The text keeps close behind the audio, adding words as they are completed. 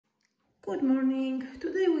Good morning.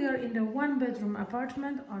 Today we are in the one-bedroom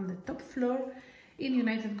apartment on the top floor in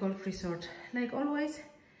United Golf Resort. Like always,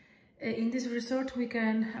 in this resort we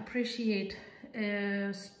can appreciate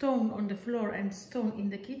stone on the floor and stone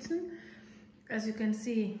in the kitchen. As you can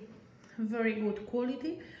see, very good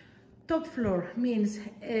quality. Top floor means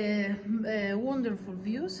wonderful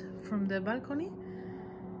views from the balcony.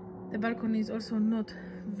 The balcony is also not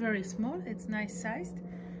very small, it's nice sized.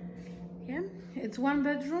 Yeah, it's one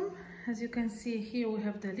bedroom. As you can see, here we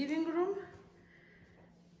have the living room.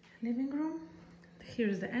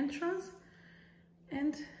 Here's the entrance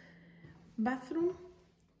and bathroom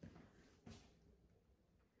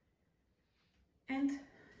and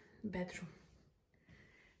bedroom.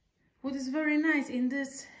 What is very nice in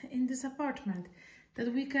this apartment,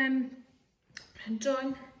 that we can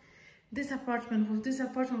join this apartment with this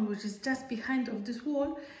apartment, which is just behind of this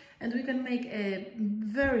wall, and we can make a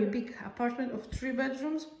very big apartment of 3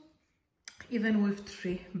 bedrooms, even with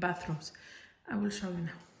 3 bathrooms. I will show you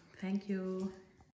now. Thank you.